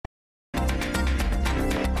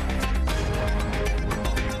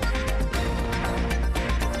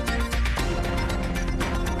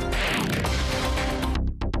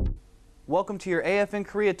Welcome to your AFN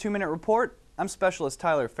Korea 2-Minute Report. I'm Specialist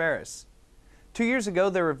Tyler Ferris. 2 years ago,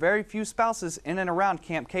 there were very few spouses in and around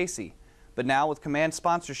Camp Casey. But now, with command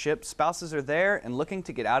sponsorship, spouses are there and looking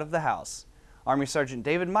to get out of the house. Army Sergeant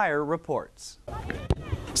David Meyer reports.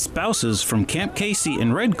 Spouses from Camp Casey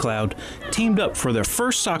and Red Cloud teamed up for their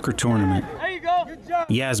first soccer tournament. There you go. Good job.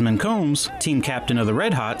 Yasmin Combs, team captain of the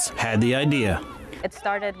Red Hots, had the idea. It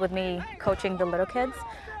started with me coaching the little kids,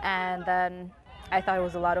 and then I thought it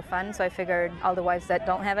was a lot of fun, so I figured all the wives that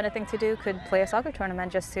don't have anything to do could play a soccer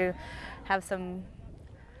tournament just to have some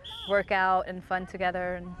workout and fun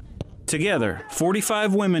together. Together,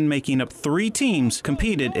 45 women making up 3 teams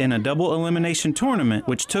competed in a double elimination tournament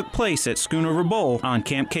which took place at Schoonover Bowl on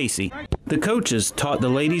Camp Casey. The coaches taught the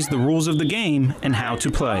ladies the rules of the game and how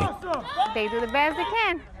to play. They do the best they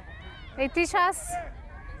can. They teach us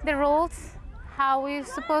the rules, how we're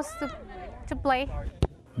supposed to play.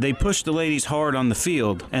 They pushed the ladies hard on the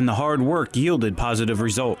field, and the hard work yielded positive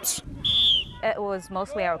results. It was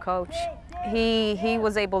mostly our coach. He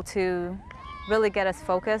was able to really get us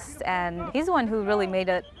focused, and he's the one who really made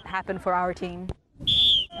it happen for our team.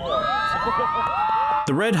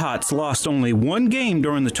 The Red Hots lost only 1 game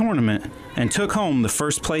during the tournament and took home the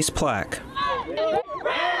first place plaque.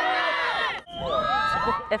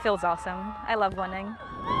 It feels awesome. I love winning.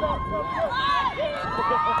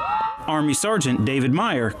 Army Sergeant David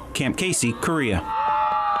Meyer, Camp Casey, Korea.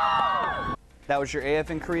 That was your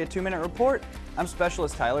AFN Korea 2-Minute Report. I'm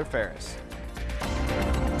Specialist Tyler Ferris.